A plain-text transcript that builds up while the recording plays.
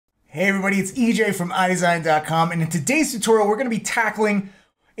Hey everybody, it's EJ from EYEDESYN.com, and in today's tutorial we're going to be tackling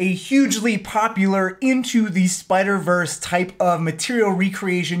a hugely popular Into the Spider-Verse type of material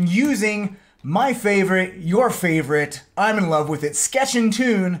recreation using my favorite, your favorite, I'm in love with it, Sketch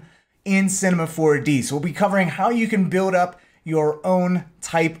Toon in Cinema 4D. So we'll be covering how you can build up your own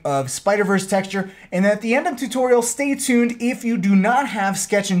type of Spider-Verse texture, and at the end of the tutorial, stay tuned if you do not have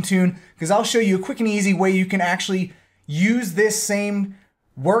Sketch Toon, because I'll show you a quick and easy way you can actually use this same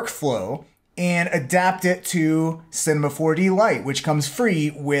workflow and adapt it to Cinema 4D Lite, which comes free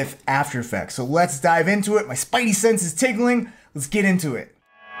with After Effects. So let's dive into it. My spidey sense is tingling. Let's get into it.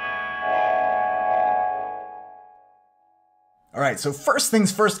 All right, so first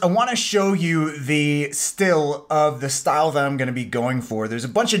things first, I want to show you the still of the style that I'm going to be going for. There's a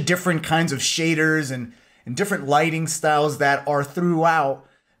bunch of different kinds of shaders and different lighting styles that are throughout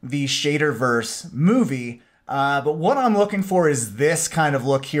the Shaderverse movie. But what I'm looking for is this kind of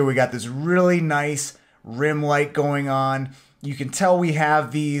look here. We got this really nice rim light going on. You can tell we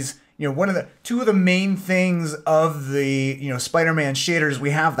have these, two of the main things of the, Spider-Man shaders. We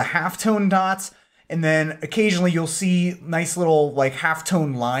have the halftone dots, and then occasionally you'll see nice little like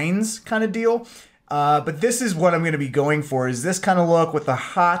halftone lines kind of deal. But this is what I'm going to be going for, is this kind of look with the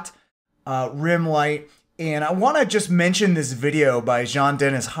hot rim light. And I want to just mention this video by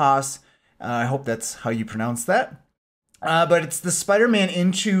Jean-Dennis Haas. I hope that's how you pronounce that. But it's the Spider-Man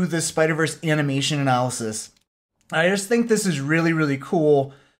Into the Spider-Verse animation analysis. I just think this is really, really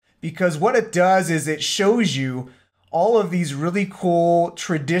cool because what it does is it shows you all of these really cool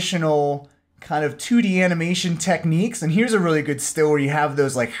traditional kind of 2D animation techniques. And here's a really good still where you have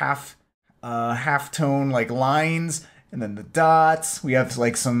those like halftone like lines and then the dots. We have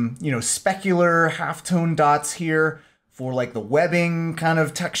like some, specular halftone dots here for like the webbing kind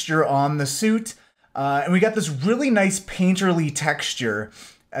of texture on the suit. And we got this really nice painterly texture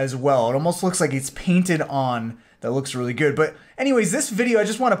as well. It almost looks like it's painted on. That looks really good. But anyways, this video, I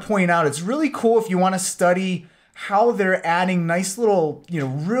just want to point out, it's really cool if you want to study how they're adding nice little,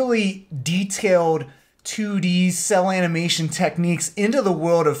 really detailed 2D cell animation techniques into the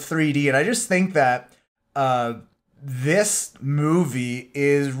world of 3D. And I just think that this movie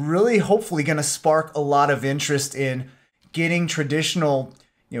is really hopefully going to spark a lot of interest in getting traditional,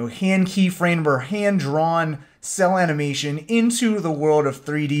 hand keyframed or hand-drawn cell animation into the world of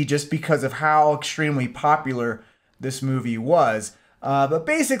 3D just because of how extremely popular this movie was. But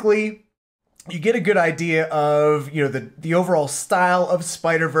basically, you get a good idea of, the overall style of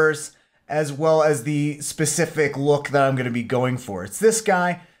Spider-Verse as well as the specific look that I'm going to be going for. It's this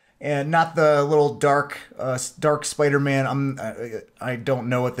guy, and not the little dark Spider-Man. I don't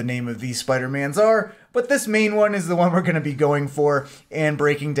know what the name of these Spider-Mans are, but this main one is the one we're going to be going for and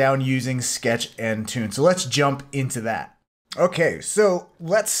breaking down using Sketch Toon. So let's jump into that. Okay, so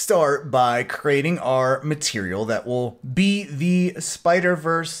let's start by creating our material that will be the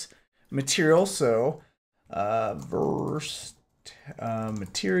Spider-Verse material. So, verse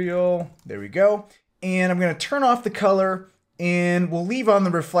material, there we go. And I'm going to turn off the color, and we'll leave on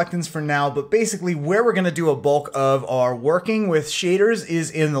the reflectance for now, but basically where we're going to do a bulk of our working with shaders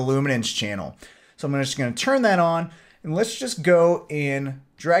is in the luminance channel. So I'm just going to turn that on, and let's just go and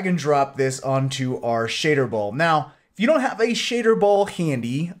drag and drop this onto our shader ball. Now, if you don't have a shader ball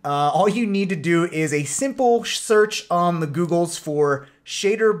handy, all you need to do is a simple search on the Googles for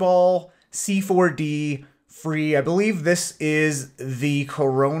shader ball C4D free. I believe this is the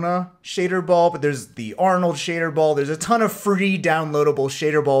Corona shader ball, but there's the Arnold shader ball. There's a ton of free downloadable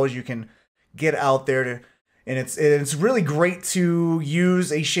shader balls you can get out there and it's really great to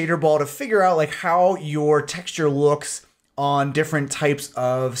use a shader ball to figure out like how your texture looks on different types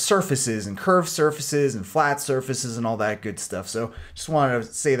of surfaces and curved surfaces and flat surfaces and all that good stuff. So just wanted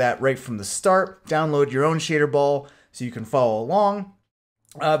to say that right from the start. Download your own shader ball so you can follow along.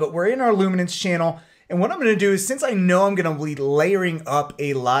 But we're in our luminance channel. And what I'm going to do is, since I know I'm going to be layering up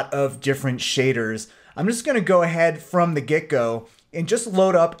a lot of different shaders, I'm just going to go ahead from the get-go and just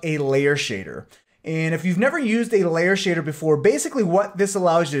load up a layer shader. And if you've never used a layer shader before, basically what this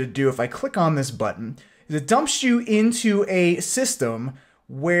allows you to do, if I click on this button, is it dumps you into a system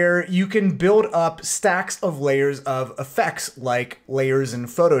where you can build up stacks of layers of effects like layers in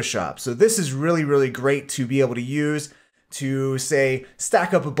Photoshop. So this is really, really great to be able to use to, say,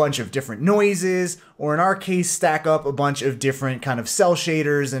 stack up a bunch of different noises, or in our case, stack up a bunch of different kind of cell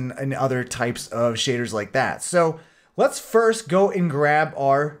shaders and other types of shaders like that. So let's first go and grab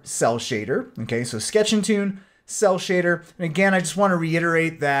our cell shader. Okay, so Sketch Toon, cell shader. And again, I just want to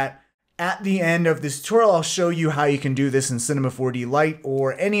reiterate that at the end of this tutorial, I'll show you how you can do this in Cinema 4D Lite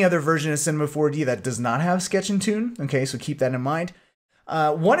or any other version of Cinema 4D that does not have Sketch Toon. Okay, so keep that in mind.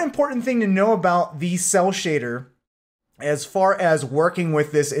 One important thing to know about the Cel Shader as far as working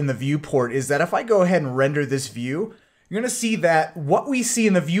with this in the viewport is that if I go ahead and render this view, you're going to see that what we see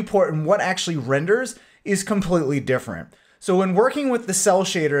in the viewport and what actually renders is completely different. So when working with the Cel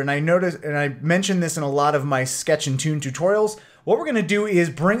Shader, and I noticed, and I mentioned this in a lot of my Sketch and Toon tutorials, what we're going to do is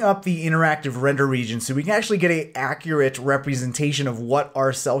bring up the interactive render region so we can actually get an accurate representation of what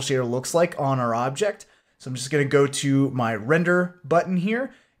our Cel Shader looks like on our object. So I'm just going to go to my render button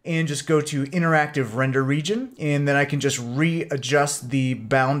here and just go to interactive render region, and then I can just readjust the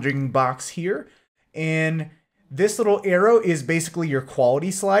bounding box here. And this little arrow is basically your quality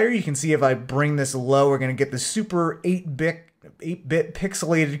slider. You can see if I bring this low, we're going to get the super 8-bit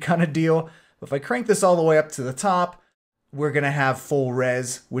pixelated kind of deal. If I crank this all the way up to the top, we're going to have full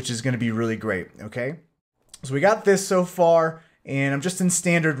res, which is going to be really great. Okay, so we got this so far, and I'm just in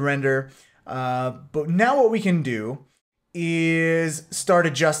standard render. But now what we can do is start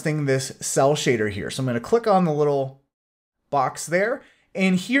adjusting this Cel Shader here. So I'm going to click on the little box there,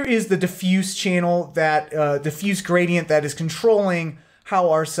 and here is the diffuse channel, that diffuse gradient that is controlling how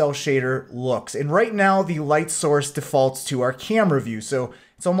our Cel Shader looks. And right now the light source defaults to our camera view. So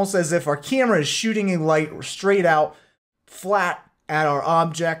it's almost as if our camera is shooting a light straight out flat at our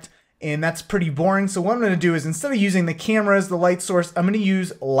object, and that's pretty boring. So what I'm going to do is, instead of using the camera as the light source, I'm going to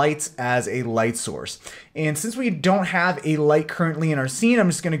use lights as a light source. And since we don't have a light currently in our scene, I'm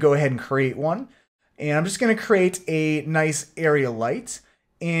just going to go ahead and create one. And I'm just going to create a nice area light.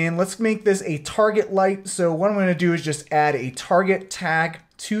 And let's make this a target light. So what I'm going to do is just add a target tag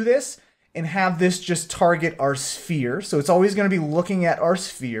to this and have this just target our sphere. So it's always going to be looking at our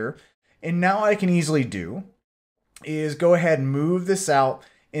sphere. And now what I can easily do is go ahead and move this out.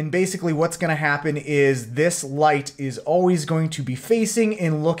 And basically what's going to happen is this light is always going to be facing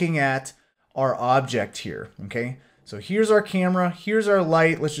and looking at our object here. Okay, so here's our camera, here's our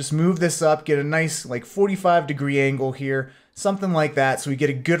light. Let's just move this up, get a nice like 45-degree angle here, something like that, so we get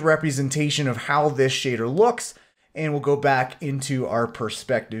a good representation of how this shader looks. And we'll go back into our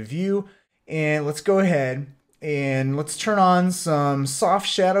perspective view, and let's go ahead and let's turn on some soft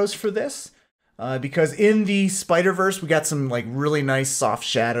shadows for this. Because in the Spiderverse, we got some like really nice soft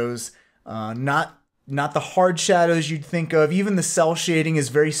shadows, not the hard shadows you'd think of. Even the cell shading is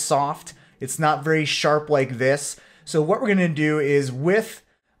very soft. It's not very sharp like this. So what we're gonna do is with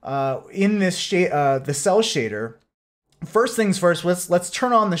in this the Cel Shader, first things first, let's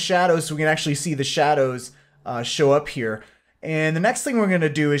turn on the shadows so we can actually see the shadows show up here. And the next thing we're gonna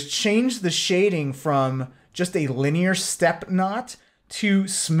do is change the shading from just a linear step knot to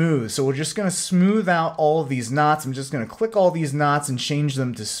smooth. So we're just going to smooth out all of these knots. I'm just going to click all these knots and change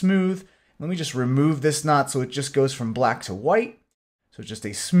them to smooth. Let me just remove this knot so it just goes from black to white. So just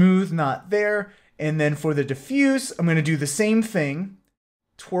a smooth knot there. And then for the diffuse, I'm going to do the same thing.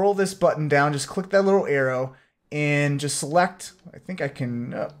 Twirl this button down, just click that little arrow and just select, I think I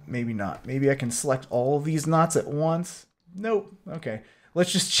can, maybe not. Maybe I can select all of these knots at once. Nope. Okay.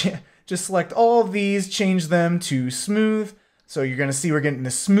 Let's just select all of these, change them to smooth. So you're going to see we're getting a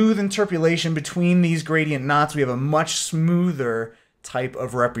smooth interpolation between these gradient knots. We have a much smoother type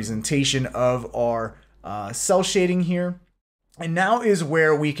of representation of our cell shading here. And now is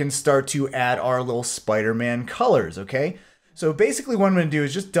where we can start to add our little Spider-Man colors, okay? So basically what I'm going to do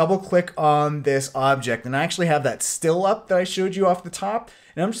is just double click on this object, and I actually have that still up that I showed you off the top,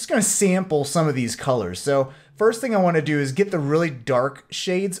 and I'm just going to sample some of these colors. So first thing I want to do is get the really dark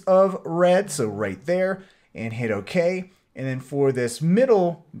shades of red, so right there, and hit OK. And then for this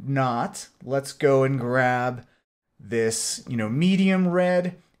middle knot, let's go and grab this, medium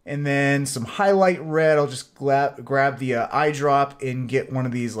red, and then some highlight red. I'll just grab the eyedrop and get one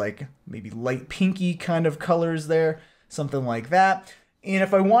of these like maybe light pinky kind of colors there, something like that. And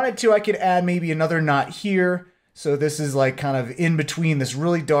if I wanted to, I could add maybe another knot here. So this is like kind of in between this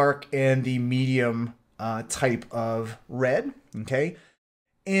really dark and the medium type of red, okay?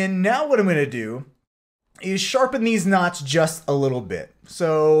 And now what I'm gonna do is sharpen these knots just a little bit.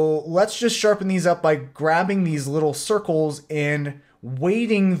 So let's just sharpen these up by grabbing these little circles and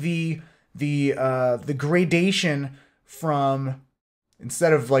weighting the gradation from,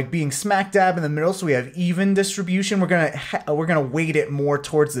 instead of like being smack dab in the middle, so we have even distribution, we're gonna weight it more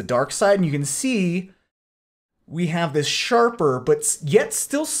towards the dark side, and you can see we have this sharper but yet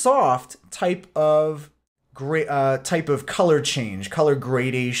still soft type of color change, color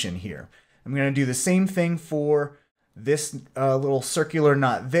gradation here. I'm going to do the same thing for this little circular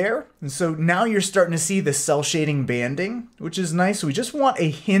knot there. And so now you're starting to see the cell shading banding, which is nice. So we just want a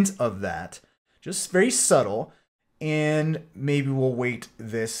hint of that, just very subtle. And maybe we'll weight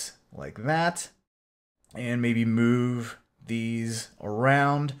this like that, and maybe move these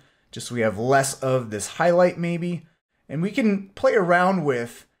around just so we have less of this highlight maybe. And we can play around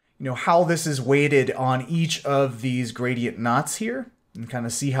with, you know, how this is weighted on each of these gradient knots here and kind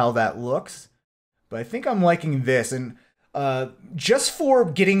of see how that looks. But I think I'm liking this. And just for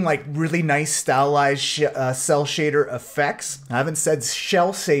getting like really nice stylized cel shader effects, I haven't said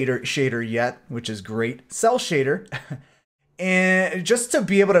Cel Shader yet, which is great. Cel Shader. And just to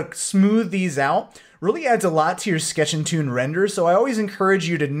be able to smooth these out really adds a lot to your Sketch Toon render. So I always encourage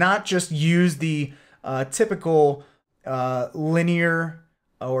you to not just use the typical linear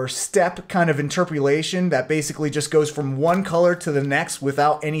or step kind of interpolation that basically just goes from one color to the next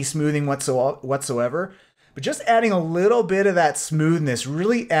without any smoothing whatsoever. But just adding a little bit of that smoothness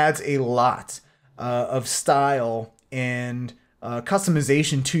really adds a lot of style and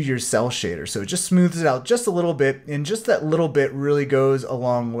customization to your cel shader. So it just smooths it out just a little bit, and just that little bit really goes a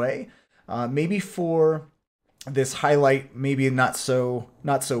long way. Maybe for this highlight, maybe not so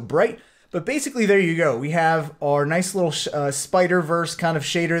bright, but basically there you go. We have our nice little Spiderverse kind of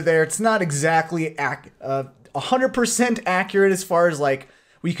shader there. It's not exactly 100% accurate as far as like,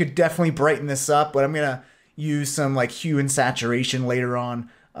 we could definitely brighten this up, but I'm gonna use some like hue and saturation later on.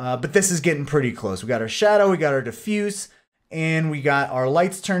 But this is getting pretty close. We got our shadow, we got our diffuse, and we got our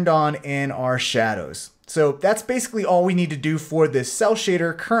lights turned on and our shadows. So that's basically all we need to do for this cel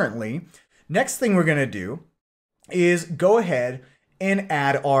shader currently. Next thing we're gonna do is go ahead and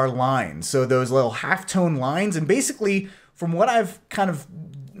add our lines. So those little halftone lines, and basically from what I've kind of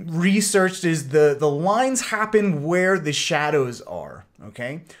researched is the lines happen where the shadows are,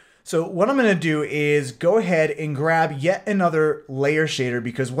 okay? So what I'm gonna do is go ahead and grab yet another layer shader,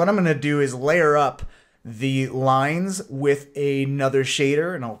 because what I'm gonna do is layer up the lines with another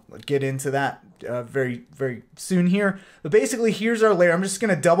shader, and I'll get into that very soon here. But basically here's our layer. I'm just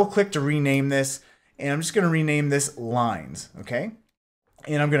gonna double click to rename this, and I'm just gonna rename this lines, okay?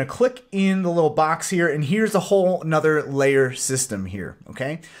 And I'm gonna click in the little box here, and here's a whole another layer system here,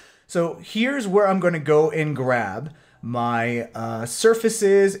 okay? So here's where I'm gonna go and grab my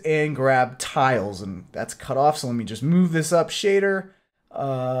surfaces and grab tiles, and that's cut off, so let me just move this up, shader,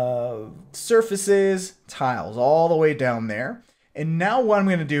 surfaces, tiles, all the way down there. And now what I'm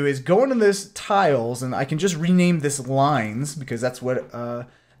gonna do is go into this tiles, and I can just rename this lines, because that's what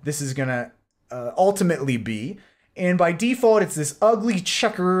this is gonna ultimately be. And by default, it's this ugly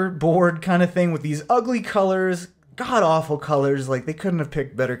checkerboard kind of thing with these ugly colors, god-awful colors. Like, they couldn't have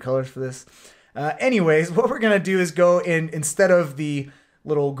picked better colors for this. Anyways, what we're going to do is go in, instead of the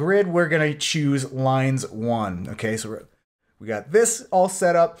little grid, we're going to choose lines 1. Okay, so we got this all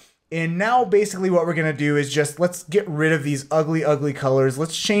set up. And now basically what we're going to do is just, let's get rid of these ugly colors.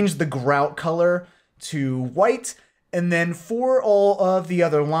 Let's change the grout color to white. And then for all of the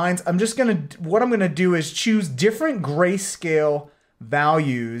other lines, what I'm gonna do is choose different grayscale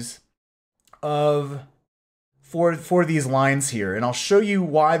values for these lines here. And I'll show you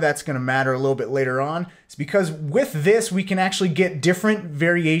why that's gonna matter a little bit later on. It's because with this, we can actually get different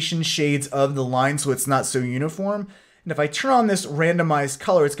variation shades of the line, so it's not so uniform. And if I turn on this randomized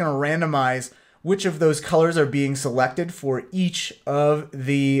color, it's gonna randomize which of those colors are being selected for each of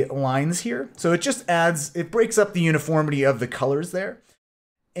the lines here. So it just it breaks up the uniformity of the colors there.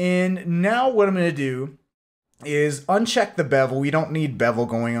 And now what I'm gonna do is uncheck the bevel. We don't need bevel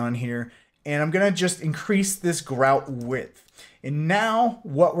going on here. And I'm gonna just increase this grout width. And now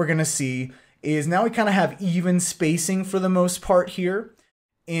what we're gonna see is now we kind of have even spacing for the most part here.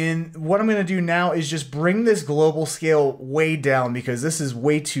 And what I'm going to do now is just bring this global scale way down, because this is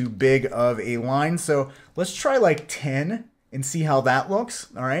way too big of a line. So let's try like 10 and see how that looks.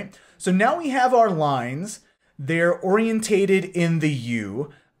 All right. So now we have our lines. They're orientated in the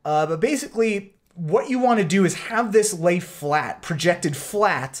U. But basically what you want to do is have this lay flat, projected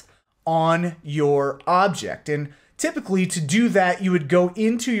flat on your object. And typically to do that, you would go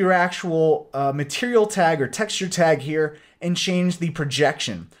into your actual material tag or texture tag here and change the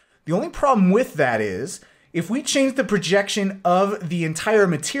projection. The only problem with that is, if we change the projection of the entire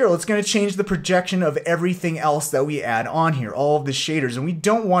material, it's going to change the projection of everything else that we add on here, all of the shaders, and we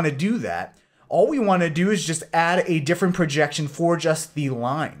don't want to do that. All we want to do is just add a different projection for just the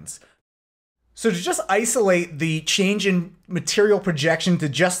lines. So to just isolate the change in material projection to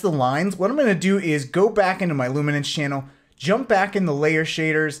just the lines, what I'm going to do is go back into my luminance channel, jump back in the layer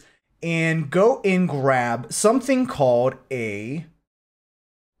shaders, and go and grab something called a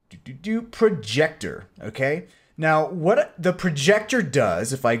projector, okay? Now, what the projector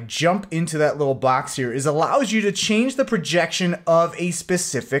does, if I jump into that little box here, is allows you to change the projection of a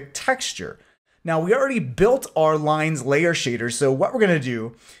specific texture. Now, we already built our lines layer shader, so what we're gonna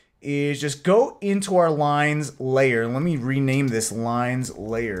do is just go into our lines layer. Let me rename this lines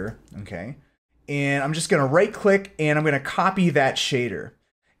layer, okay? And I'm just gonna right click and I'm gonna copy that shader.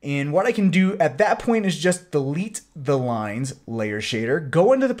 And what I can do at that point is just delete the lines layer shader,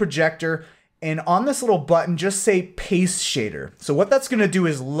 go into the projector, and on this little button, just say paste shader. So what that's gonna do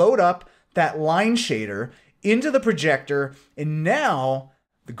is load up that line shader into the projector. And now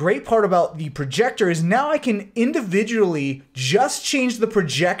the great part about the projector is now I can individually just change the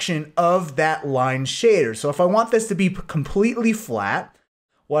projection of that line shader. So if I want this to be completely flat,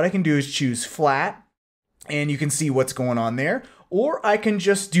 what I can do is choose flat and you can see what's going on there. Or I can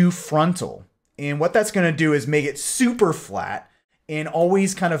just do frontal. And what that's gonna do is make it super flat and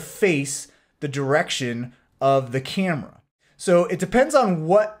always kind of face the direction of the camera. So it depends on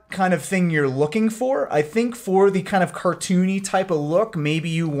what kind of thing you're looking for. I think for the kind of cartoony type of look, maybe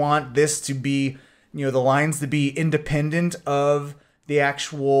you want this to be, you know, the lines to be independent of the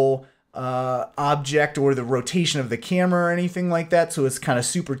actual object or the rotation of the camera or anything like that. So it's kind of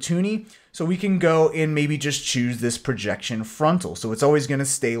super toony. So we can go and maybe just choose this projection frontal. So it's always gonna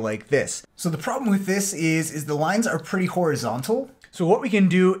stay like this. So the problem with this is the lines are pretty horizontal. So what we can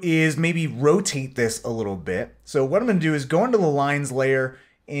do is maybe rotate this a little bit. So what I'm gonna do is go into the lines layer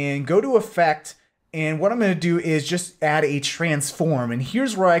and go to effect. And what I'm gonna do is just add a transform. And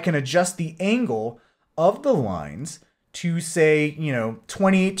here's where I can adjust the angle of the lines to say, you know,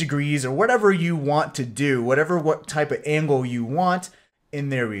 28 degrees or whatever you want to do, what type of angle you want. And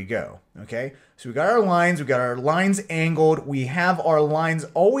there we go, okay? So we got our lines angled. We have our lines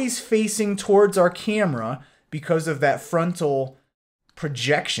always facing towards our camera because of that frontal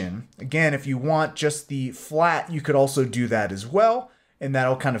projection. Again, if you want just the flat, you could also do that as well. And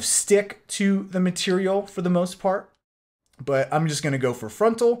that'll kind of stick to the material for the most part. But I'm just gonna go for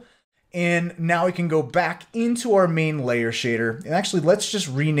frontal. And now we can go back into our main layer shader. And actually, let's just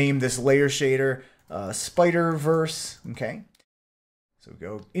rename this layer shader Spiderverse, okay? So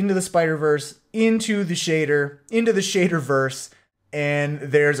go into the Spiderverse, into the shaderverse, and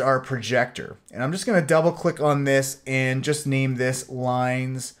there's our projector. And I'm just gonna double click on this and just name this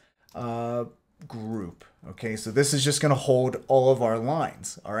lines group. Okay, so this is just gonna hold all of our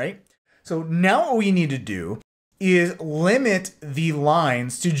lines, all right? So now what we need to do is limit the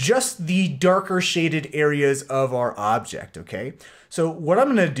lines to just the darker shaded areas of our object, okay? So what I'm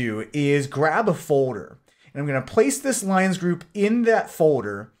gonna do is grab a folder. And I'm gonna place this lines group in that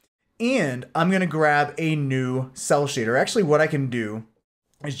folder, and I'm gonna grab a new Cel Shader. Actually, what I can do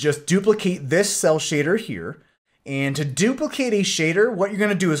is just duplicate this Cel Shader here. And to duplicate a shader, what you're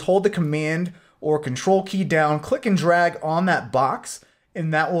gonna do is hold the Command or Control key down, click and drag on that box,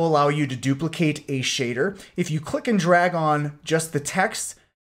 and that will allow you to duplicate a shader. If you click and drag on just the text,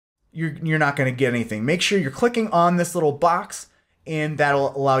 you're not gonna get anything. Make sure you're clicking on this little box, and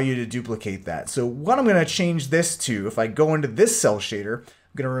that'll allow you to duplicate that. So what I'm gonna change this to, if I go into this Cel Shader,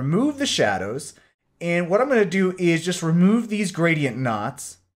 I'm gonna remove the shadows, and what I'm gonna do is just remove these gradient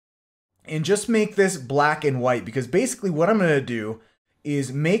knots, and just make this black and white, because basically what I'm gonna do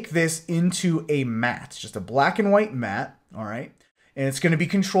is make this into a matte, just a black and white matte, all right? And it's gonna be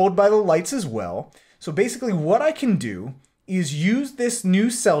controlled by the lights as well. So basically what I can do is use this new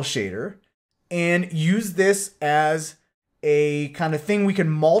Cel Shader and use this as a kind of thing we can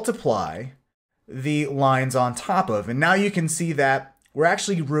multiply the lines on top of. And now you can see that we're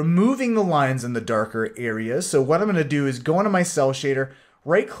actually removing the lines in the darker areas. So what I'm gonna do is go into my Cel Shader,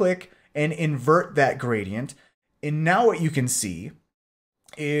 right click and invert that gradient. And now what you can see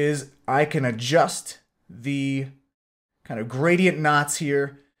is I can adjust the kind of gradient knots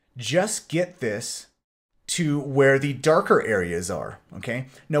here, just get this to where the darker areas are, okay?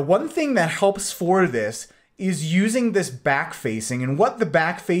 Now, one thing that helps for this is using this back facing, and what the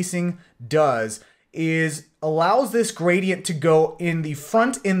back facing does is allows this gradient to go in the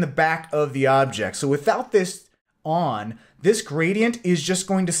front and the back of the object. So without this on, this gradient is just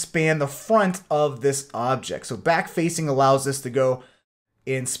going to span the front of this object. So back facing allows this to go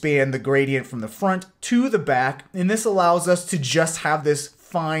and span the gradient from the front to the back, and this allows us to just have this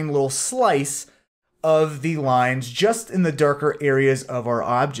fine little slice of the lines just in the darker areas of our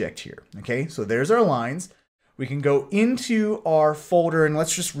object here, okay? So there's our lines. We can go into our folder, and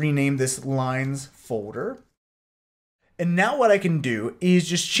let's just rename this lines folder. And now what I can do is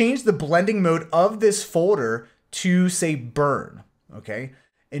just change the blending mode of this folder to say burn, okay?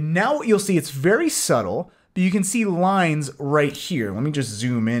 And now what you'll see, it's very subtle, but you can see lines right here. Let me just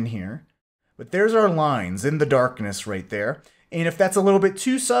zoom in here. But there's our lines in the darkness right there. And if that's a little bit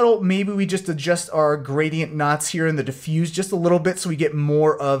too subtle, maybe we just adjust our gradient knots here in the diffuse just a little bit so we get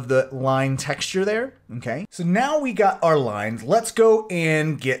more of the line texture there, okay? So now we got our lines. Let's go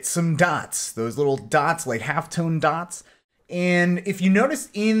and get some dots. Those little dots, like halftone dots. And if you notice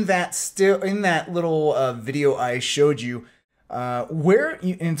in that little video I showed you,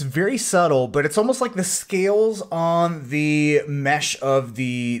 and it's very subtle, but it's almost like the scales on the mesh of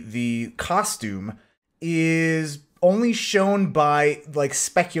the costume is only shown by like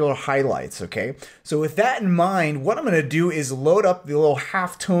specular highlights, okay? So with that in mind, what I'm gonna do is load up the little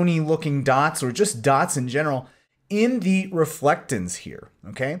half-tony looking dots, or just dots in general, in the reflectance here,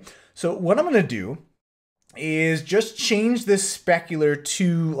 okay? So what I'm gonna do is just change this specular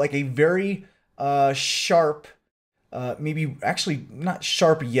to like a very sharp, maybe actually not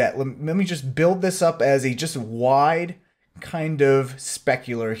sharp yet. Let me just build this up as a just wide kind of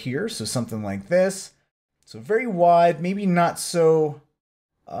specular here. So something like this. So very wide, maybe not so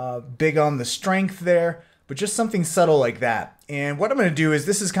big on the strength there, but just something subtle like that. And what I'm going to do is,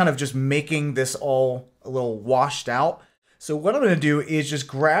 this is kind of just making this all a little washed out. So what I'm going to do is just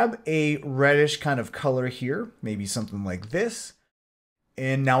grab a reddish kind of color here, maybe something like this.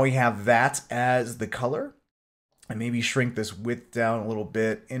 And now we have that as the color. And maybe shrink this width down a little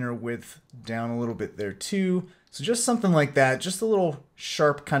bit, inner width down a little bit there too. So just something like that, just a little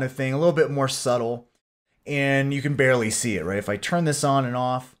sharp kind of thing, a little bit more subtle. And you can barely see it, right? If I turn this on and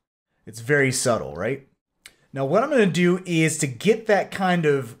off, it's very subtle, right? Now what I'm going to do is, to get that kind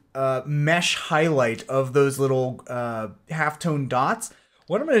of mesh highlight of those little halftone dots,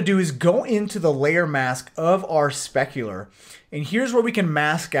 what I'm going to do is go into the layer mask of our specular. And here's where we can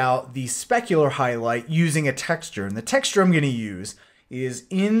mask out the specular highlight using a texture. And the texture I'm going to use is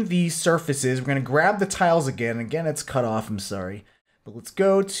in the surfaces. We're going to grab the tiles again. Again, it's cut off, I'm sorry. But let's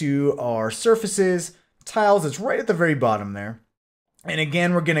go to our surfaces. Tiles, it's right at the very bottom there. And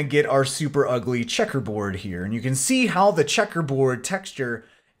again, we're going to get our super ugly checkerboard here. And you can see how the checkerboard texture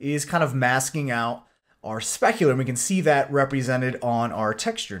is kind of masking out our specular. And we can see that represented on our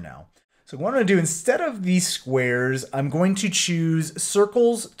texture now. So what I'm going to do, instead of these squares, I'm going to choose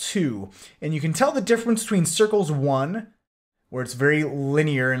circles 2. And you can tell the difference between circles 1, where it's very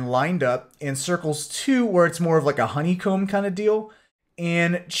linear and lined up, and circles 2, where it's more of like a honeycomb kind of deal.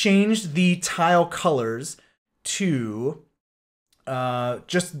 And change the tile colors to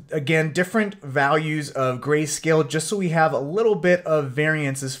just, again, different values of grayscale, just so we have a little bit of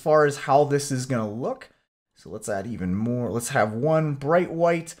variance as far as how this is going to look. So let's add even more. Let's have one bright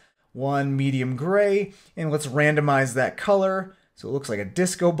white, one medium gray, and let's randomize that color so it looks like a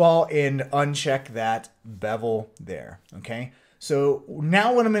disco ball, and uncheck that bevel there, okay? So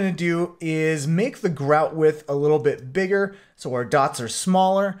now what I'm going to do is make the grout width a little bit bigger so our dots are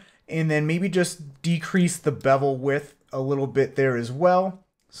smaller, and then maybe just decrease the bevel width a little bit there as well.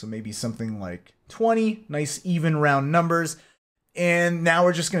 So maybe something like 20, nice even round numbers. And now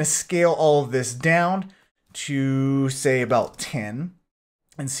we're just going to scale all of this down to say about 10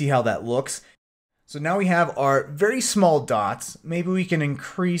 and see how that looks. So now we have our very small dots. Maybe we can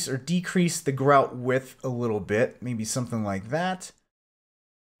increase or decrease the grout width a little bit. Maybe something like that.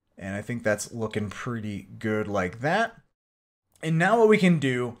 And I think that's looking pretty good like that. And now what we can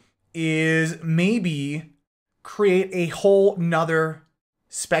do is maybe create a whole nother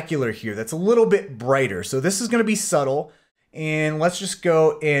specular here that's a little bit brighter. So this is going to be subtle. And let's just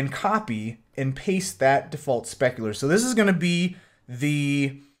go and copy and paste that default specular. So this is going to be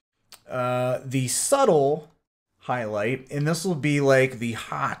the subtle highlight, and this will be like the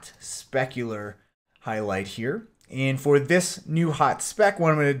hot specular highlight here. And for this new hot spec,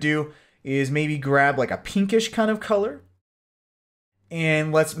 what I'm going to do is maybe grab like a pinkish kind of color,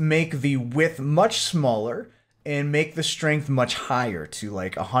 and let's make the width much smaller and make the strength much higher to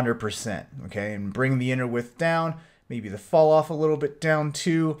like 100%, okay? And bring the inner width down, maybe the fall off a little bit down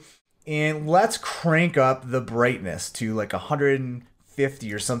too. And let's crank up the brightness to like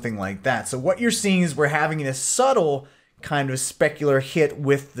 150 or something like that. So what you're seeing is we're having this subtle kind of specular hit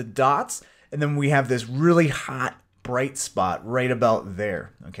with the dots, and then we have this really hot bright spot right about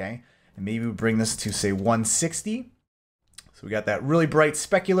there, okay? And maybe we bring this to say 160. So we got that really bright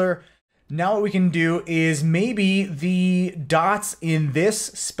specular. Now what we can do is maybe the dots in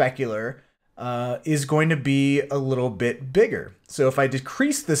this specular is going to be a little bit bigger. So if I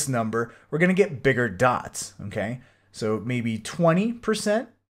decrease this number, we're going to get bigger dots, okay? So maybe 20%.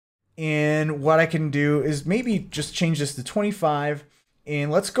 And what I can do is maybe just change this to 25.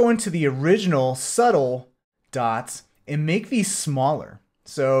 And let's go into the original subtle dots and make these smaller.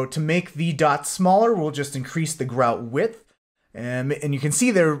 So to make the dots smaller, we'll just increase the grout width And you can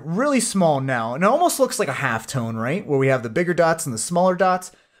see they're really small now. And it almost looks like a halftone, right? Where we have the bigger dots and the smaller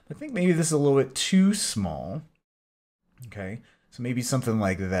dots. I think maybe this is a little bit too small. Okay, so maybe something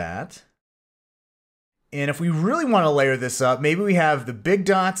like that. And if we really want to layer this up, maybe we have the big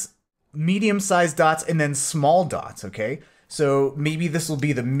dots, medium-sized dots, and then small dots, okay? So maybe this will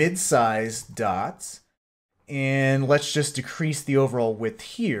be the mid-sized dots. And let's just decrease the overall width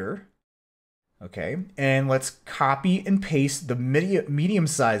here. Okay, and let's copy and paste the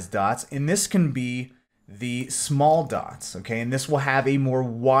medium-sized dots, and this can be the small dots, okay? And this will have a more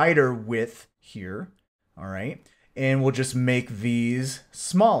wider width here, all right? And we'll just make these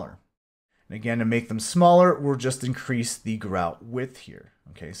smaller. And again, to make them smaller, we'll just increase the grout width here.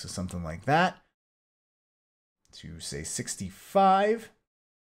 Okay, so something like that to say 65.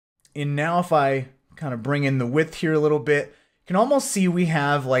 And now if I kind of bring in the width here a little bit, you can almost see we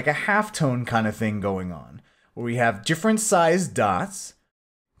have like a halftone kind of thing going on, where we have different sized dots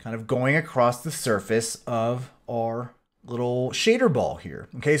kind of going across the surface of our little shader ball here.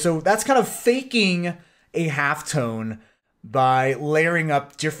 Okay, so that's kind of faking a halftone by layering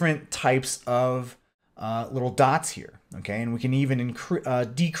up different types of little dots here. Okay, and we can even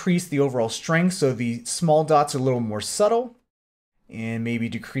decrease the overall strength, so the small dots are a little more subtle, and maybe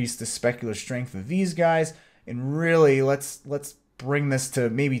decrease the specular strength of these guys. And really, let's bring this to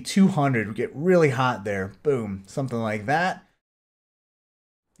maybe 200. We get really hot there. Boom, something like that.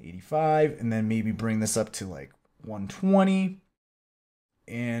 85, and then maybe bring this up to like 120.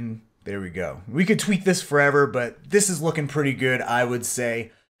 And there we go. We could tweak this forever, but this is looking pretty good, I would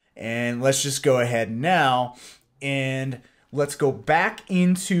say. And let's just go ahead now and let's go back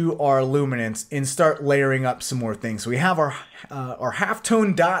into our luminance and start layering up some more things. So we have our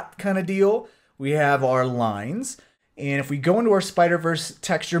halftone dot kind of deal. We have our lines. And if we go into our Spiderverse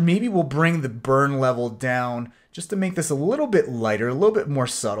texture, maybe we'll bring the burn level down just to make this a little bit lighter, a little bit more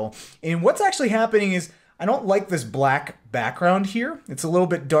subtle. And what's actually happening is I don't like this black background here. It's a little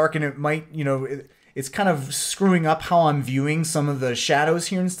bit dark, and it might, you know, it's kind of screwing up how I'm viewing some of the shadows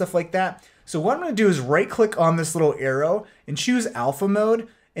here and stuff like that. So what I'm going to do is right click on this little arrow and choose alpha mode.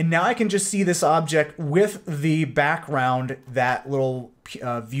 And now I can just see this object with the background, that little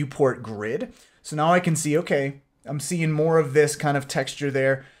viewport grid. So now I can see, okay, I'm seeing more of this kind of texture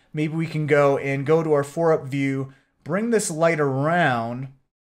there. Maybe we can go to our 4-up view, bring this light around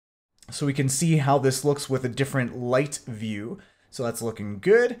so we can see how this looks with a different light view. So that's looking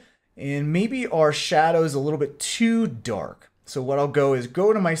good. And maybe our shadow is a little bit too dark. So what I'll go is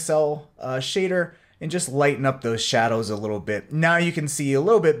go to my Cel Shader and just lighten up those shadows a little bit. Now you can see a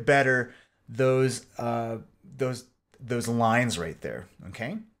little bit better those lines right there.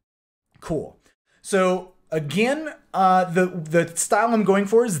 Okay, cool. So again, the style I'm going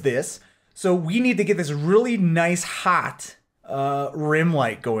for is this. So we need to get this really nice hot rim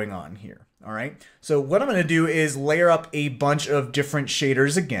light going on here. All right. So what I'm going to do is layer up a bunch of different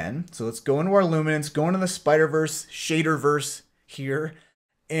shaders again. So let's go into our luminance, go into the Spiderverse, Shaderverse here,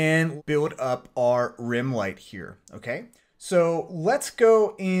 and build up our rim light here. Okay. So let's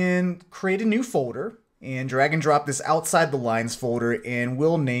go and create a new folder and drag and drop this outside the lines folder, and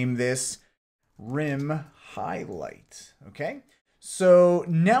we'll name this rim highlight. Okay. So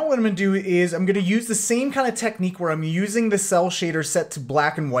now what I'm going to do is I'm going to use the same kind of technique where I'm using the Cel Shader set to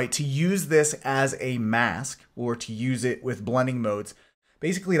black and white to use this as a mask, or to use it with blending modes,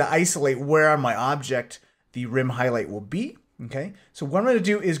 basically to isolate where on my object the rim highlight will be. Okay, so what I'm going to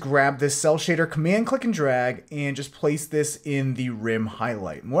do is grab this Cel Shader, command click and drag, and just place this in the rim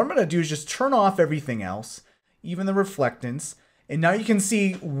highlight. And what I'm going to do is just turn off everything else, even the reflectance. And now you can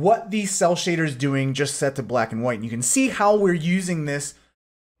see what the Cel Shader is doing just set to black and white. And you can see how we're using this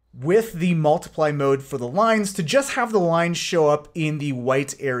with the multiply mode for the lines to just have the lines show up in the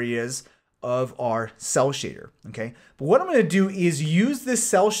white areas of our Cel Shader. Okay, but what I'm going to do is use this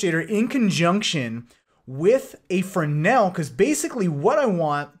Cel Shader in conjunction with a Fresnel, because basically what I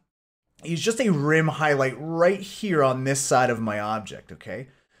want is just a rim highlight right here on this side of my object. Okay,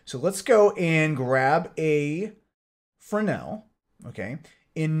 so let's go and grab a Fresnel. Okay,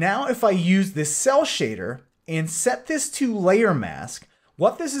 and now if I use this Cel Shader and set this to layer mask,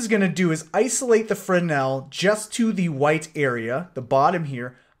 what this is going to do is isolate the Fresnel just to the white area, the bottom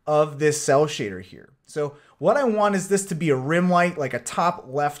here, of this Cel Shader here. So what I want is this to be a rim light, like a top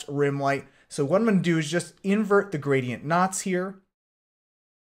left rim light. So what I'm going to do is just invert the gradient knots here.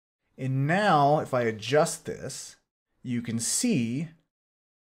 And now if I adjust this, you can see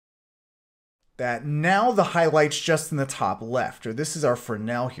that now the highlight's just in the top left, or this is our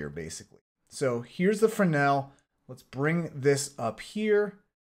Fresnel here basically. So here's the Fresnel. Let's bring this up here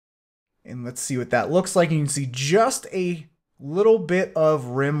and let's see what that looks like. And you can see just a little bit of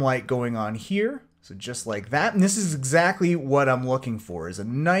rim light going on here. So just like that. And this is exactly what I'm looking for, is a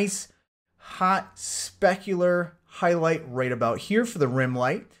nice hot specular highlight right about here for the rim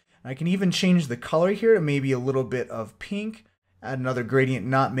light. I can even change the color here to maybe a little bit of pink, add another gradient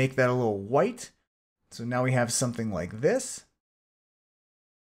knot, make that a little white. So now we have something like this.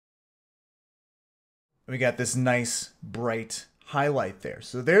 We got this nice bright highlight there.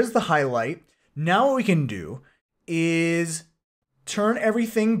 So there's the highlight. Now what we can do is turn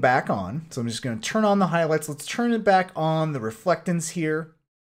everything back on. So I'm just going to turn on the highlights. Let's turn it back on, the reflectance here.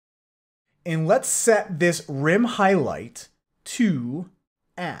 And let's set this rim highlight to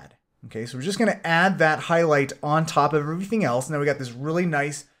add. Okay, so we're just going to add that highlight on top of everything else. Now we got this really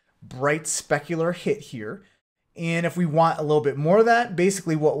nice bright specular hit here. And if we want a little bit more of that,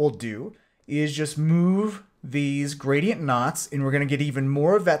 basically what we'll do is just move these gradient knots, and we're going to get even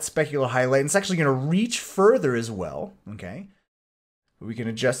more of that specular highlight. And it's actually going to reach further as well. Okay, we can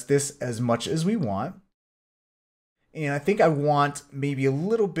adjust this as much as we want. And I think I want maybe a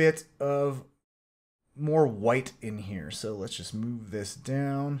little bit of more white in here. So let's just move this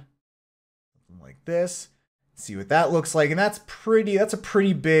down like this. See what that looks like. And that's a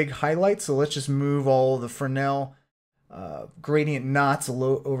pretty big highlight. So let's just move all the Fresnel gradient knots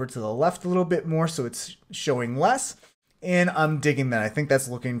over to the left a little bit more so it's showing less. And I'm digging that. I think that's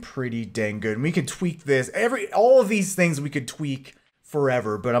looking pretty dang good. And we could tweak this. All of these things we could tweak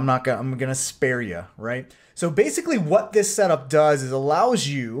forever, but I'm gonna spare you, right? So basically what this setup does is allows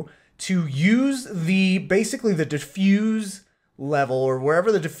you to use basically the diffuse level, or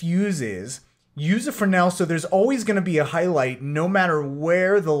wherever the diffuse is, use a Fresnel so there's always gonna be a highlight no matter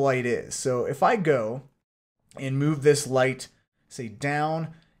where the light is. So if I go and move this light, say down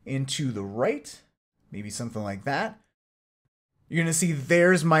into the right, maybe something like that, you're gonna see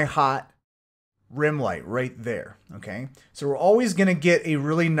there's my hot rim light right there, okay? So we're always gonna get a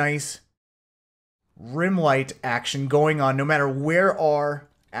really nice rim light action going on no matter where our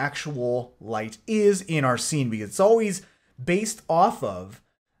actual light is in our scene, because it's always based off of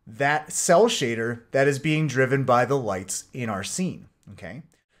that cel shader that is being driven by the lights in our scene, okay?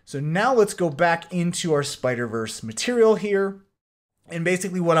 So now let's go back into our Spiderverse material here. And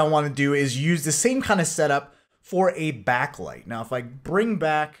basically what I want to do is use the same kind of setup for a backlight. Now, if I bring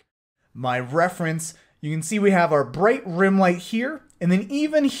back my reference, you can see we have our bright rim light here. And then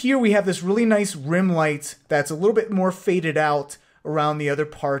even here, we have this really nice rim light that's a little bit more faded out around the other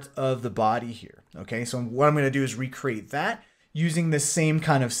part of the body here. Okay, so what I'm going to do is recreate that using the same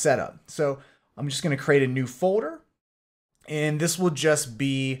kind of setup. So I'm just going to create a new folder. And this will just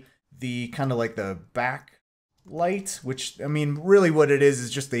be the kind of like the backlight, which, I mean, really what it is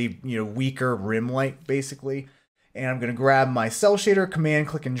just a weaker rim light, basically. And I'm going to grab my Cel Shader, command,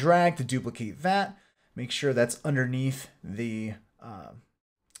 click, and drag to duplicate that. Make sure that's underneath the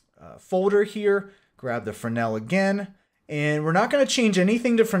folder here. Grab the Fresnel again. And we're not going to change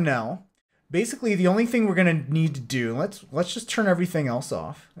anything to Fresnel. Basically, the only thing we're going to need to do, let's just turn everything else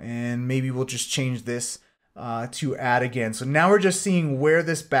off. And maybe we'll just change this to add again. So now we're just seeing where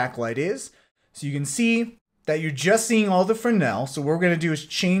this backlight is. So you can see that you're just seeing all the Fresnel. So what we're going to do is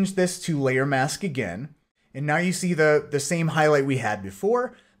change this to layer mask again. And now you see the same highlight we had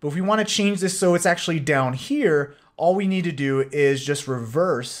before. But if we want to change this so it's actually down here, all we need to do is just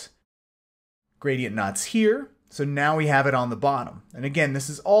reverse gradient knots here. So now we have it on the bottom. And again, this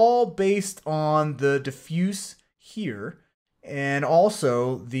is all based on the diffuse here and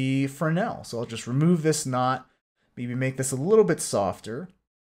also the Fresnel. So I'll just remove this knot, maybe make this a little bit softer.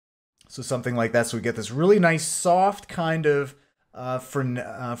 So something like that. So we get this really nice soft kind of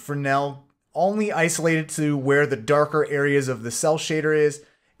Fresnel, only isolated to where the darker areas of the Cel Shader is.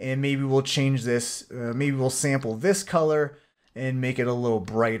 And maybe we'll change this, maybe we'll sample this color and make it a little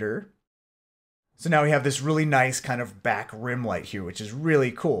brighter. So now we have this really nice kind of back rim light here, which is really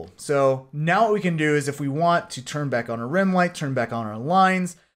cool. So now what we can do is if we want to turn back on our rim light, turn back on our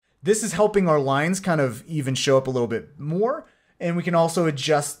lines, this is helping our lines kind of even show up a little bit more. And we can also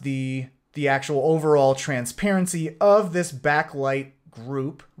adjust the actual overall transparency of this backlight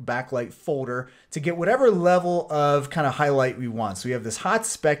group, backlight folder, to get whatever level of kind of highlight we want. So we have this hot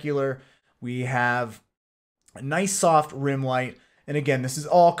specular, we have a nice soft rim light, and again, this is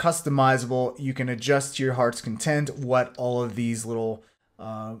all customizable. You can adjust to your heart's content what all of these little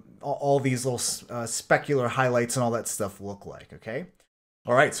specular highlights and all that stuff look like. Okay.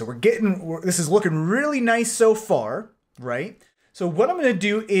 All right. So this is looking really nice so far, right? So what I'm going to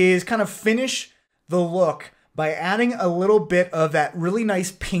do is kind of finish the look by adding a little bit of that really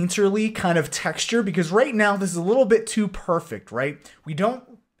nice painterly kind of texture, because right now this is a little bit too perfect, right? We don't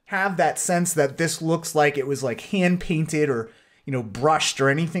have that sense that this looks like it was like hand painted or, brushed or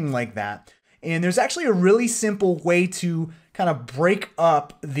anything like that. And there's actually a really simple way to kind of break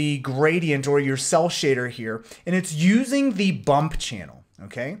up the gradient or your cel shader here, and it's using the bump channel,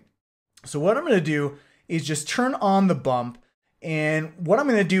 okay? So what I'm gonna do is just turn on the bump, and what I'm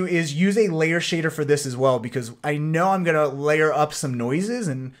gonna do is use a layer shader for this as well, because I know I'm gonna layer up some noises,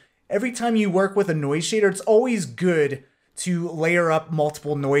 and every time you work with a noise shader, it's always good to layer up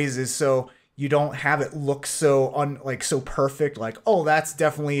multiple noises so you don't have it look so so perfect, like, oh, that's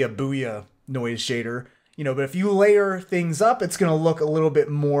definitely a Booyah noise shader. But if you layer things up, it's gonna look a little bit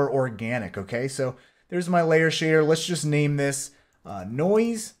more organic, okay? So there's my layer shader. Let's just name this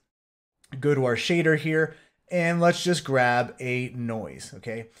noise. Go to our shader here, and let's just grab a noise,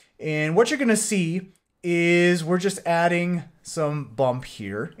 okay? And what you're gonna see is we're just adding some bump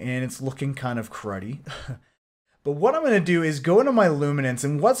here, and it's looking kind of cruddy. But what I'm gonna do is go into my luminance,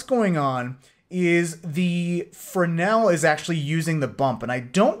 and what's going on is the Fresnel is actually using the bump, and I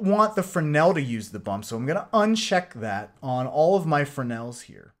don't want the Fresnel to use the bump, so I'm gonna uncheck that on all of my Fresnels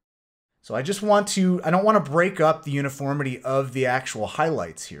here. So I don't want to break up the uniformity of the actual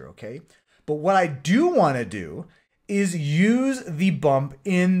highlights here, okay? But what I do want to do is use the bump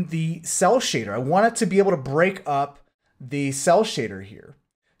in the cel shader. I want it to be able to break up the cel shader here.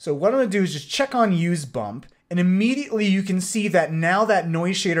 So what I'm gonna do is just check on use bump, and immediately you can see that now that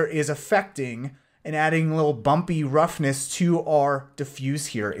noise shader is affecting and adding a little bumpy roughness to our diffuse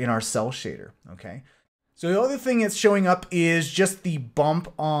here in our cel shader, okay? So the other thing that's showing up is just the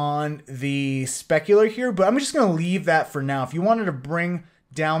bump on the specular here, but I'm just gonna leave that for now. If you wanted to bring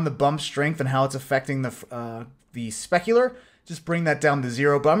down the bump strength and how it's affecting the specular, just bring that down to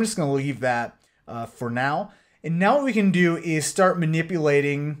 0, but I'm just gonna leave that for now. And now what we can do is start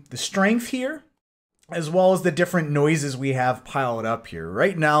manipulating the strength here, as well as the different noises we have piled up here.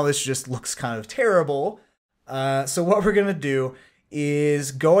 Right now, this just looks kind of terrible. So what we're gonna do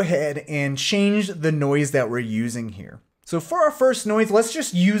is go ahead and change the noise that we're using here. So for our first noise, let's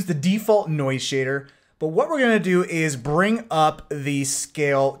just use the default noise shader. But what we're gonna do is bring up the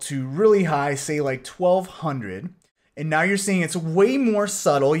scale to really high, say like 1200. And now you're seeing it's way more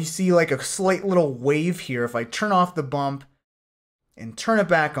subtle. You see like a slight little wave here. If I turn off the bump and turn it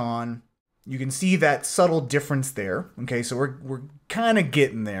back on, you can see that subtle difference there. Okay, so we're kind of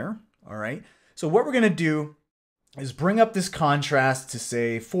getting there, all right? So what we're gonna do is bring up this contrast to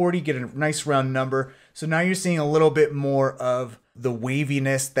say 40, get a nice round number. So now you're seeing a little bit more of the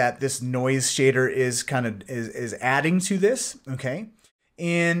waviness that this noise shader is is adding to this, okay?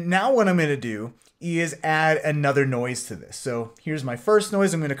 And now what I'm gonna do is add another noise to this. So here's my first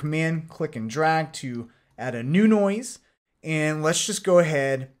noise. I'm gonna command, click and drag to add a new noise. And let's just go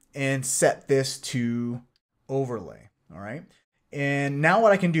ahead and set this to overlay, all right? And now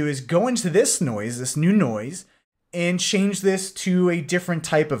what I can do is go into this noise, this new noise, and change this to a different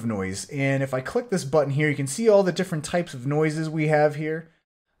type of noise. And if I click this button here, you can see all the different types of noises we have here.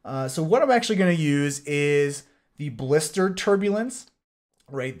 So what I'm actually gonna use is the blistered turbulence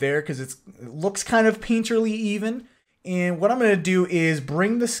right there, because it looks kind of painterly even. And what I'm gonna do is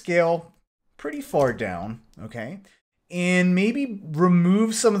bring the scale pretty far down, okay? And maybe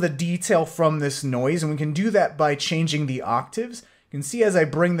remove some of the detail from this noise. And we can do that by changing the octaves. You can see as I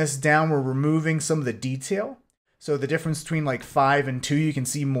bring this down, we're removing some of the detail. So the difference between like 5 and 2, you can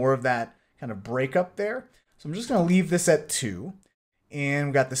see more of that kind of breakup there. So I'm just gonna leave this at 2. And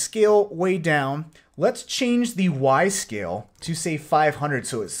we got the scale way down. Let's change the Y scale to say 500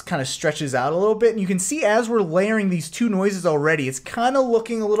 so it kind of stretches out a little bit. And you can see as we're layering these two noises already, it's kind of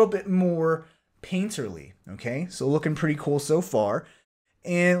looking a little bit more painterly, okay? So looking pretty cool so far.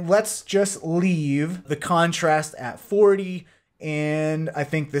 And let's just leave the contrast at 40. And I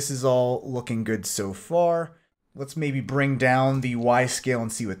think this is all looking good so far. Let's maybe bring down the Y scale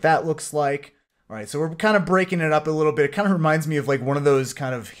and see what that looks like. All right, so we're kind of breaking it up a little bit. It kind of reminds me of like one of those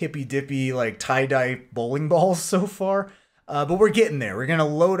kind of hippy-dippy like tie-dye bowling balls so far. But we're getting there. We're gonna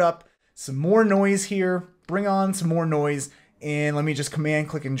load up some more noise here, bring on some more noise, and let me just command,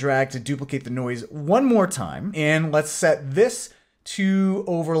 click, and drag to duplicate the noise one more time. And let's set this to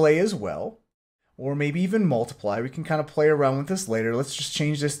overlay as well, or maybe even multiply. We can kind of play around with this later. Let's just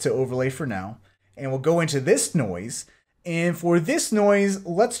change this to overlay for now. And we'll go into this noise. And for this noise,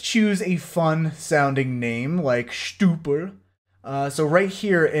 let's choose a fun sounding name like Stupor. So right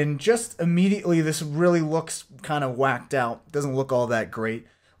here, and just immediately this really looks kind of whacked out. Doesn't look all that great.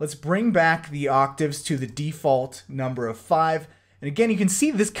 Let's bring back the octaves to the default number of 5. And again, you can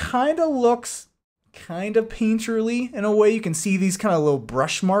see this kind of looks kind of painterly in a way. You can see these kind of little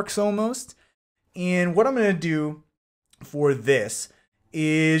brush marks almost. And what I'm going to do for this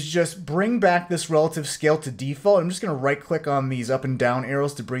is just bring back this relative scale to default. I'm just going to right click on these up and down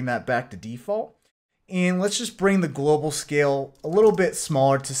arrows to bring that back to default. And let's just bring the global scale a little bit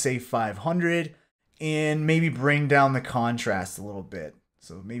smaller to say 500, and maybe bring down the contrast a little bit.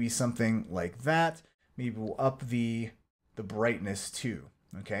 So maybe something like that. Maybe we'll up the brightness too,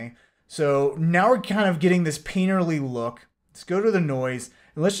 okay? So now we're kind of getting this painterly look. Let's go to the noise,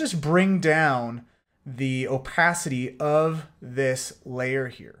 and let's just bring down the opacity of this layer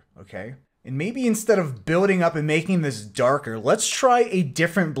here, okay? And maybe instead of building up and making this darker, let's try a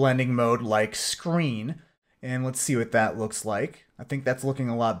different blending mode like screen, and let's see what that looks like. I think that's looking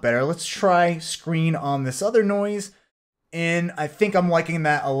a lot better. Let's try screen on this other noise, and I think I'm liking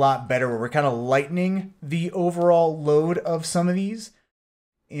that a lot better, where we're kind of lightening the overall load of some of these.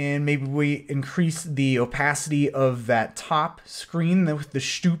 And maybe we increase the opacity of that top screen with the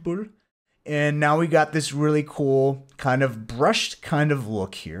stupel. And now we got this really cool kind of brushed kind of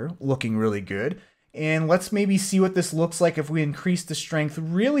look here, looking really good. And let's maybe see what this looks like if we increase the strength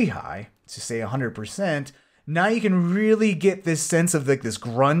really high, to say 100%. Now you can really get this sense of like this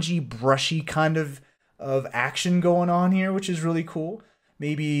grungy, brushy kind of action going on here, which is really cool.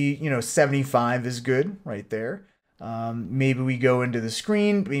 Maybe, 75 is good right there. Maybe we go into the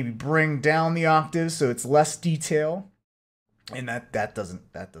screen, maybe bring down the octaves so it's less detail. And that doesn't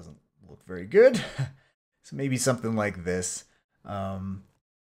look very good. So maybe something like this.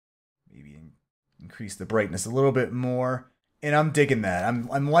 Maybe increase the brightness a little bit more. And I'm digging that.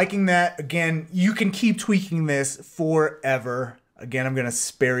 I'm liking that. Again, you can keep tweaking this forever. Again, I'm gonna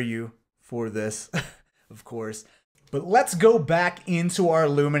spare you for this, of course. But let's go back into our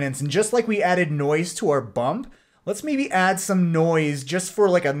luminance, and just like we added noise to our bump, let's maybe add some noise just for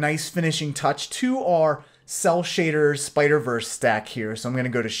like a nice finishing touch to our Cel Shader Spiderverse stack here. So I'm gonna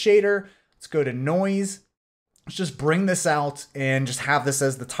go to Shader, let's go to Noise. Let's just bring this out and just have this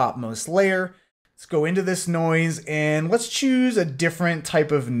as the topmost layer. Let's go into this noise and let's choose a different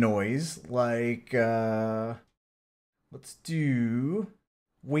type of noise. Like, let's do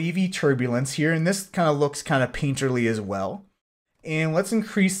wavy turbulence here. And this kind of looks kind of painterly as well. And let's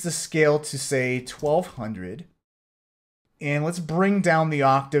increase the scale to say 1200. And let's bring down the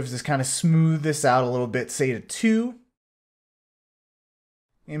octaves to kind of smooth this out a little bit, say to 2.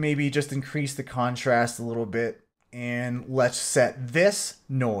 And maybe just increase the contrast a little bit. And let's set this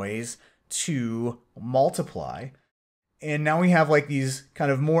noise to multiply. And now we have like these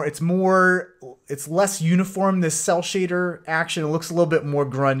kind of it's less uniform, this Cel Shader action. It looks a little bit more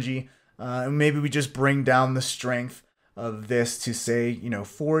grungy. And maybe we just bring down the strength of this to say,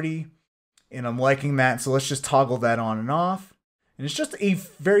 40. And I'm liking that, so let's just toggle that on and off. And it's just a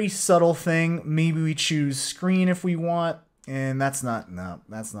very subtle thing. Maybe we choose screen if we want, and that's not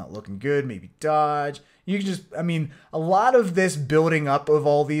looking good. Maybe dodge. You can just, a lot of this building up of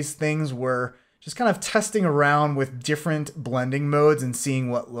all these things were just kind of testing around with different blending modes and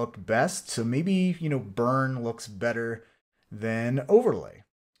seeing what looked best. So maybe, burn looks better than overlay.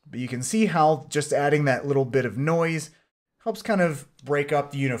 But you can see how just adding that little bit of noise helps kind of break up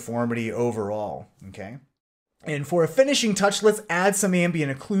the uniformity overall, okay? And for a finishing touch, let's add some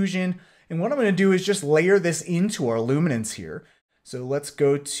ambient occlusion. And what I'm gonna do is just layer this into our luminance here. So let's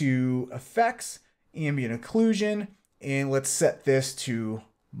go to Effects, Ambient Occlusion, and let's set this to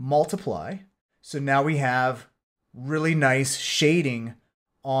multiply. So now we have really nice shading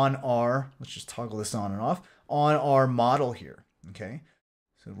on our, let's just toggle this on and off, on our model here, okay?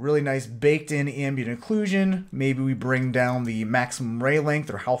 So really nice baked in ambient occlusion. Maybe we bring down the maximum ray length,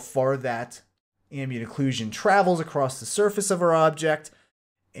 or how far that ambient occlusion travels across the surface of our object.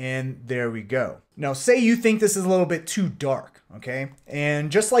 And there we go. Now say you think this is a little bit too dark, okay?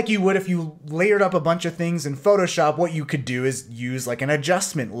 And just like you would if you layered up a bunch of things in Photoshop, what you could do is use like an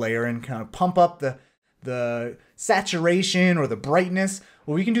adjustment layer and kind of pump up the saturation or the brightness.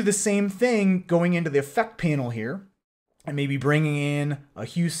 Well, we can do the same thing going into the effect panel here. And maybe bringing in a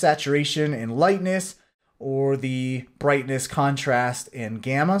hue, saturation, and lightness, or the brightness, contrast, and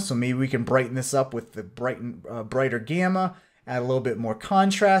gamma. So maybe we can brighten this up with the brighter gamma, add a little bit more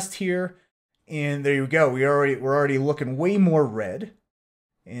contrast here, and there you go. We're already looking way more red.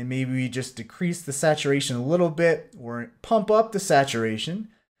 And maybe we just decrease the saturation a little bit, or pump up the saturation,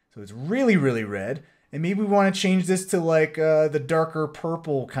 so it's really, really red. And maybe we want to change this to like the darker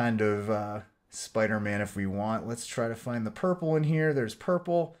purple kind of Spider-Man if we want. Let's try to find the purple in here. There's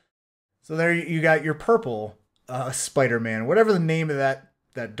purple. So there you got your purple Spider-Man, whatever the name of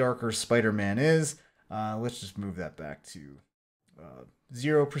that darker Spider-Man is. Let's just move that back to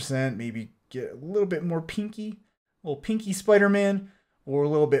 0%. Maybe get a little bit more pinky, a little pinky Spider-Man, or a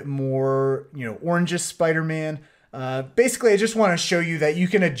little bit more, orangish Spider-Man. Basically, I just want to show you that you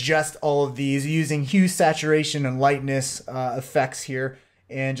can adjust all of these using hue, saturation, and lightness effects here,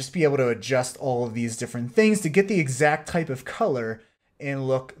 and just be able to adjust all of these different things to get the exact type of color and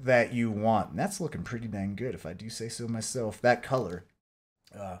look that you want. And that's looking pretty dang good, if I do say so myself, that color.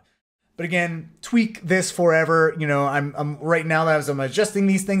 But again, tweak this forever. You know, I'm right now that as I'm adjusting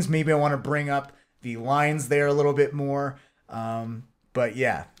these things, maybe I want to bring up the lines there a little bit more. But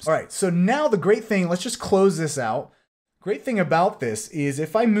yeah. All right, so now the great thing, let's just close this out. Great thing about this is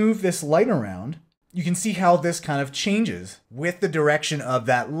if I move this light around, you can see how this kind of changes with the direction of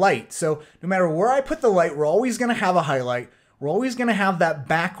that light. So no matter where I put the light, we're always gonna have a highlight. We're always gonna have that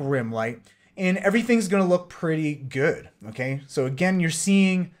back rim light, and everything's gonna look pretty good, okay? So again, you're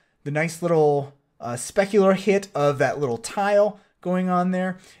seeing the nice little specular hit of that little tile going on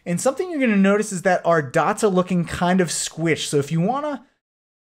there. And something you're gonna notice is that our dots are looking kind of squished. So if you wanna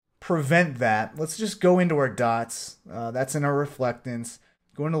prevent that, let's just go into our dots. That's in our reflectance.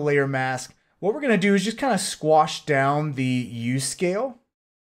 Go into layer mask. What we're gonna do is just kind of squash down the U scale.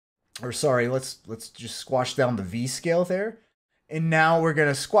 Or sorry, let's just squash down the V scale there. And now we're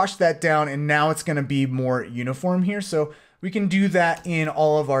gonna squash that down, and now it's gonna be more uniform here. So we can do that in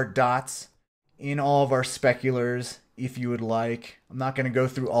all of our dots, in all of our speculars, if you would like. I'm not gonna go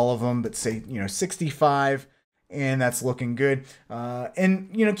through all of them, but say, 65, and that's looking good.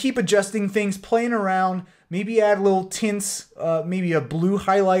 And, keep adjusting things, playing around, maybe add little tints, maybe a blue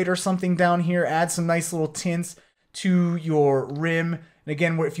highlight or something down here, add some nice little tints to your rim. And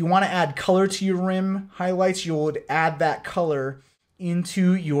again, if you want to add color to your rim highlights, you'll add that color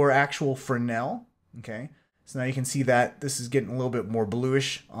into your actual Fresnel, okay? So now you can see that this is getting a little bit more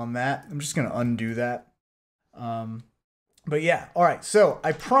bluish on that. I'm just gonna undo that. But yeah, all right, so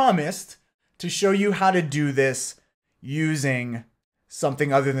I promised to show you how to do this using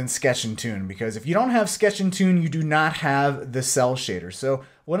something other than Sketch Toon, because if you don't have Sketch Toon, you do not have the Cel Shader. So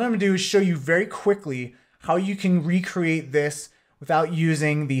what I'm gonna do is show you very quickly how you can recreate this without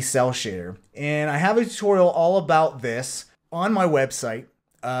using the Cel Shader. And I have a tutorial all about this on my website,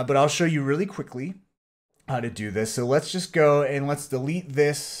 but I'll show you really quickly how to do this. So let's just go and let's delete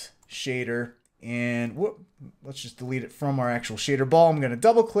this shader, and let's just delete it from our actual shader ball. I'm gonna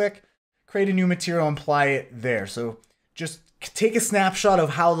double click, create a new material, and apply it there. So just take a snapshot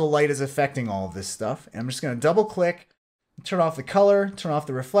of how the light is affecting all of this stuff. And I'm just gonna double click, turn off the color, turn off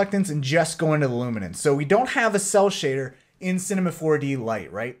the reflectance, and just go into the luminance. So we don't have a Cel Shader in Cinema 4D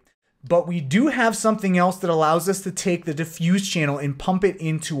Light, right? But we do have something else that allows us to take the diffuse channel and pump it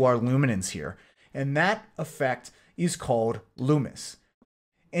into our luminance here. And that effect is called Lumas.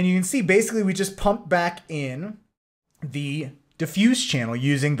 And you can see basically we just pump back in the diffuse channel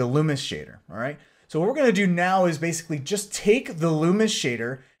using the Lumas shader, all right? So what we're gonna do now is basically just take the Lumas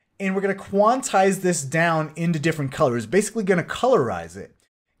shader and we're gonna quantize this down into different colors, basically gonna colorize it.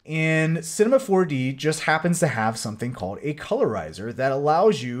 And Cinema 4D just happens to have something called a colorizer that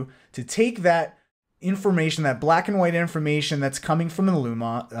allows you to take that information, that black and white information that's coming from the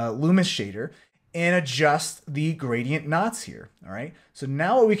Lumas shader, and adjust the gradient knots here, all right? So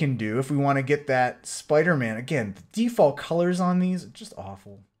now what we can do, if we wanna get that Spider-Man, again, the default colors on these are just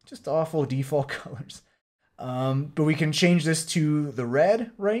awful default colors. But we can change this to the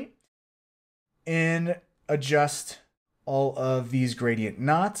red, right? And adjust all of these gradient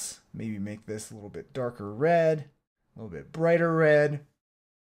knots. Maybe make this a little bit darker red, a little bit brighter red.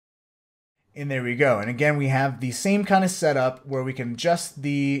 And there we go. And again, we have the same kind of setup where we can adjust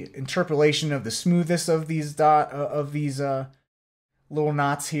the interpolation of the smoothness of these little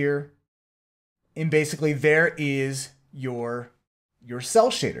knots here. And basically there is your Cel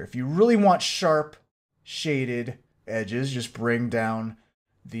Shader. If you really want sharp shaded edges, just bring down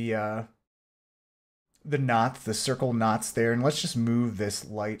the knots, the circle knots there. And let's just move this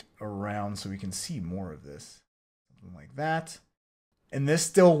light around so we can see more of this. Something like that. And this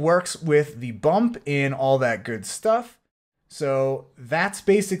still works with the bump and all that good stuff. So that's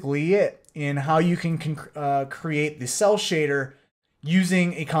basically it in how you can create the Cel Shader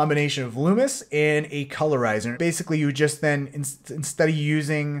using a combination of Lumas and a colorizer. Basically, you just then, instead of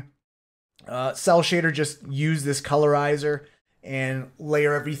using Cel Shader, just use this colorizer and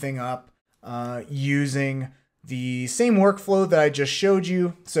layer everything up using the same workflow that I just showed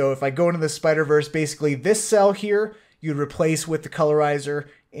you. So if I go into the Spiderverse, basically this cell here, you'd replace with the colorizer,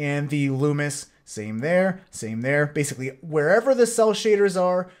 and the Lumas, same there, same there. Basically, wherever the Cel Shaders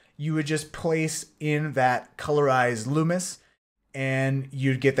are, you would just place in that colorized Lumas, and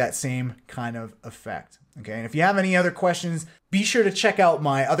you'd get that same kind of effect. Okay, and if you have any other questions, be sure to check out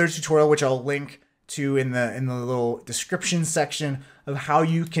my other tutorial, which I'll link to in the little description section, of how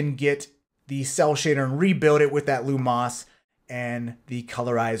you can get the Cel Shader and rebuild it with that Lumas and the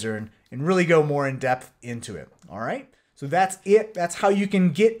colorizer and really go more in depth into it. All right, so that's it. That's how you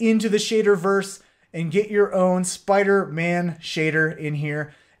can get into the Shaderverse and get your own Spider-Man shader in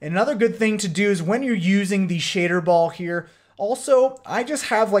here. And another good thing to do is when you're using the shader ball here, also, I just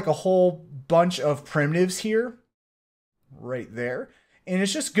have like a whole bunch of primitives here, right there. And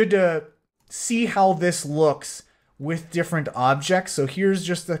it's just good to see how this looks with different objects. So here's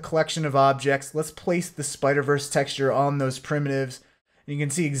just a collection of objects. Let's place the Spiderverse texture on those primitives. And you can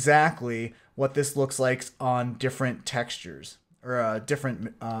see exactly what this looks like on different textures or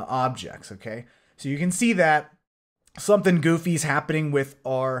different objects, okay? So you can see that something goofy is happening with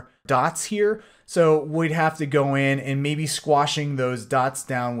our dots here. So we'd have to go in and maybe squashing those dots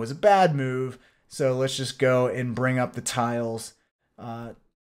down was a bad move. So let's just go and bring up the tiles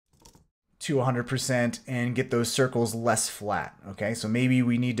to 100% and get those circles less flat. Okay, so maybe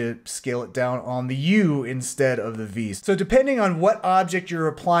we need to scale it down on the U instead of the V. So depending on what object you're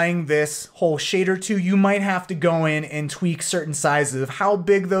applying this whole shader to, you might have to go in and tweak certain sizes of how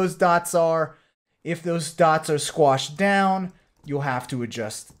big those dots are. If those dots are squashed down, you'll have to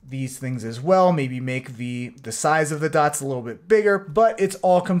adjust these things as well. Maybe make the size of the dots a little bit bigger, but it's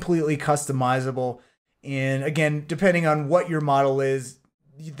all completely customizable. And again, depending on what your model is,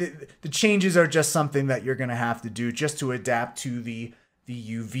 the changes are just something that you're gonna have to do just to adapt to the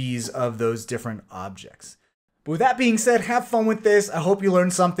UVs of those different objects. But with that being said, have fun with this. I hope you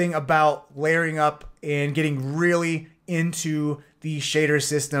learned something about layering up and getting really into the shader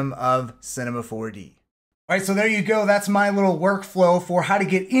system of Cinema 4D. All right, so there you go. That's my little workflow for how to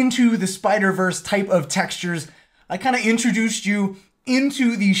get into the Spiderverse type of textures. I kind of introduced you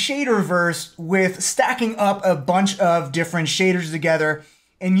into the Shaderverse with stacking up a bunch of different shaders together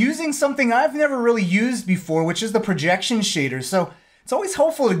and using something I've never really used before, which is the projection shader. So it's always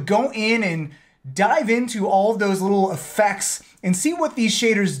helpful to go in and dive into all of those little effects and see what these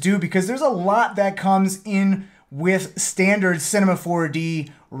shaders do, because there's a lot that comes in with standard Cinema 4D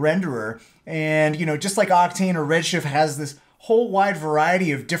renderer. And you know, just like Octane or Redshift has this whole wide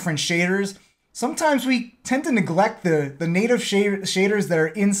variety of different shaders, sometimes we tend to neglect the native shaders that are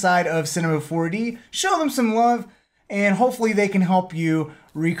inside of Cinema 4D. Show them some love, and hopefully they can help you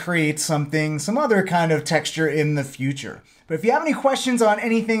recreate something, some other kind of texture in the future. But if you have any questions on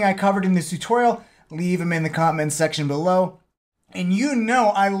anything I covered in this tutorial, leave them in the comments section below. And you know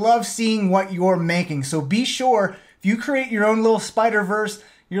I love seeing what you're making, so be sure if you create your own little Spiderverse,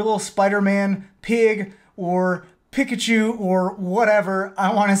 your little Spider-Man pig or Pikachu or whatever,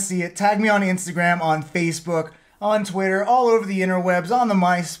 I want to see it. Tag me on Instagram, on Facebook, on Twitter, all over the interwebs, on the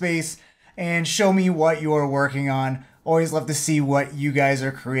MySpace, and show me what you're working on. Always love to see what you guys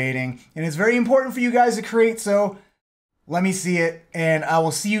are creating. And it's very important for you guys to create, so let me see it. And I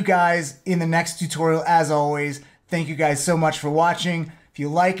will see you guys in the next tutorial as always. Thank you guys so much for watching. If you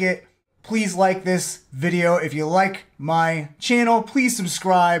like it, please like this video. If you like my channel, please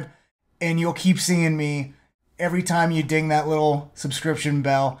subscribe, and you'll keep seeing me every time you ding that little subscription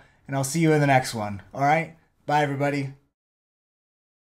bell. And I'll see you in the next one. All right? Bye, everybody.